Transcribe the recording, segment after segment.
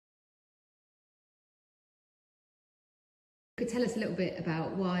Could tell us a little bit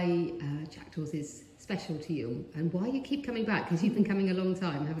about why Jackdaws is special to you and why you keep coming back, because you've been coming a long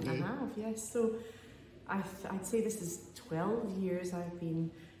time, haven't you? I have, yes. So I'd say this is 12 years I've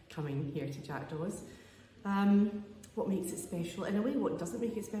been coming here to Jackdaws. What makes it special? In a way, what doesn't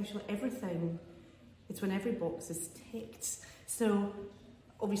make it special? Everything. It's when every box is ticked. So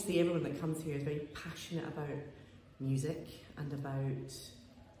obviously everyone that comes here is very passionate about music and about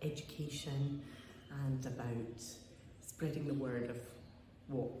education and about spreading the word of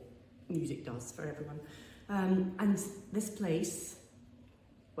what music does for everyone. And this place,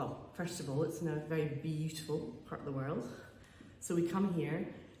 well, first of all, it's in a very beautiful part of the world. So we come here,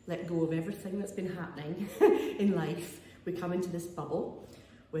 let go of everything that's been happening in life. We come into this bubble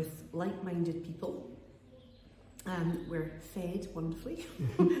with like-minded people. We're fed wonderfully,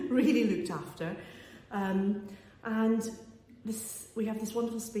 really looked after. And we have this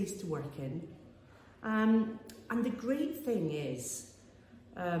wonderful space to work in. And the great thing is,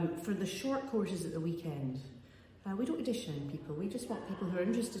 for the short courses at the weekend, we don't audition people. We just want people who are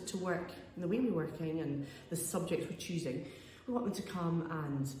interested to work in the way we're working and the subjects we're choosing. We want them to come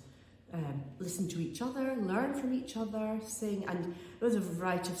and listen to each other, learn from each other, sing, and there's a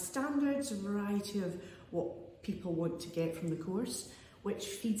variety of standards, a variety of what people want to get from the course, which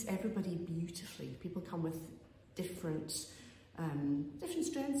feeds everybody beautifully. People come with different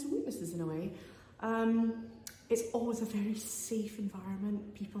strengths and weaknesses in a way. It's always a very safe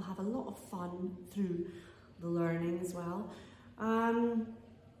environment. People have a lot of fun through the learning as well.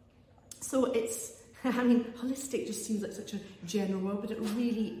 So it's, I mean, holistic just seems like such a general word, but it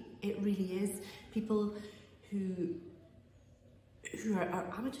really is. People who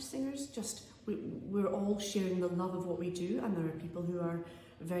are amateur singers, we're all sharing the love of what we do, and there are people who are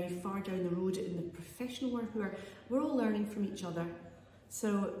very far down the road in the professional work we're all learning from each other.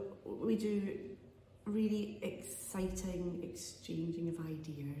 So we do really exciting exchanging of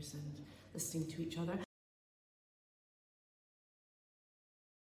ideas and listening to each other.